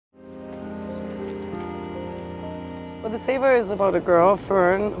Well, The Saver is about a girl,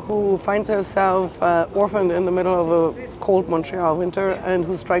 Fern, who finds herself orphaned in the middle of a cold Montreal winter and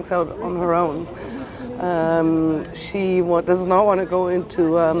who strikes out on her own. She does not want to go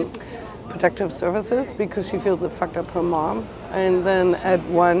into protective services because she feels it fucked up her mom. And then at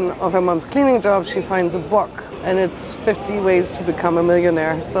one of her mom's cleaning jobs, she finds a book, and it's 50 ways to become a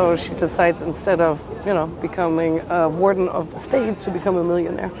millionaire. So she decides, instead of, becoming a warden of the state, to become a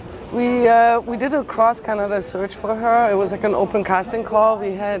millionaire. We did a cross-Canada search for her. It was like an open casting call.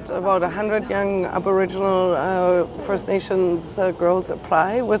 We had about 100 young Aboriginal First Nations girls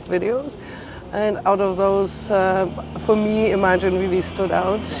apply with videos. And out of those, for me, Imagine really stood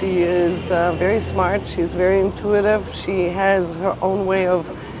out. She is very smart, she's very intuitive, she has her own way of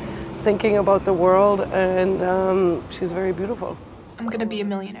thinking about the world, and she's very beautiful. I'm gonna be a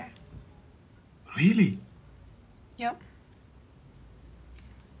millionaire. Really? Yep.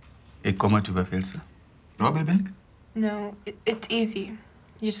 Et comment tu vas faire ça? Rob bank? No, it's easy.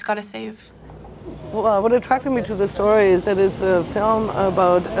 You just gotta save. Well, what attracted me to the story is that it's a film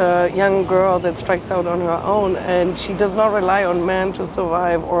about a young girl that strikes out on her own, and she does not rely on men to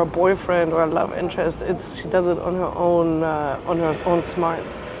survive, or a boyfriend, or a love interest. She does it on her own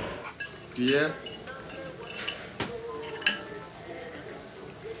smarts. Yeah.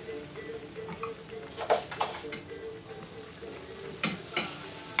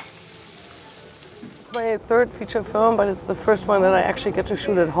 It's my third feature film, but it's the first one that I actually get to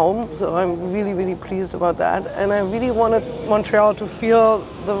shoot at home, so I'm really, really pleased about that. And I really wanted Montreal to feel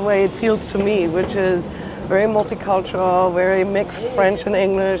the way it feels to me, which is very multicultural, very mixed French and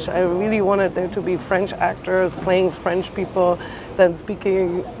English. I really wanted there to be French actors playing French people, then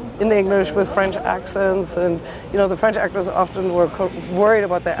speaking in English with French accents. And the French actors often were worried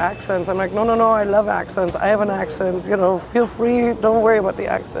about their accents. I'm like, no, I love accents. I have an accent, feel free, don't worry about the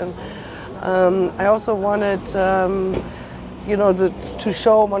accent. I also wanted, to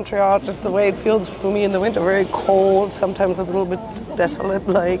show Montreal just the way it feels for me in the winter, very cold, sometimes a little bit desolate,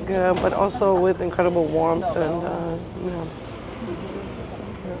 but also with incredible warmth and,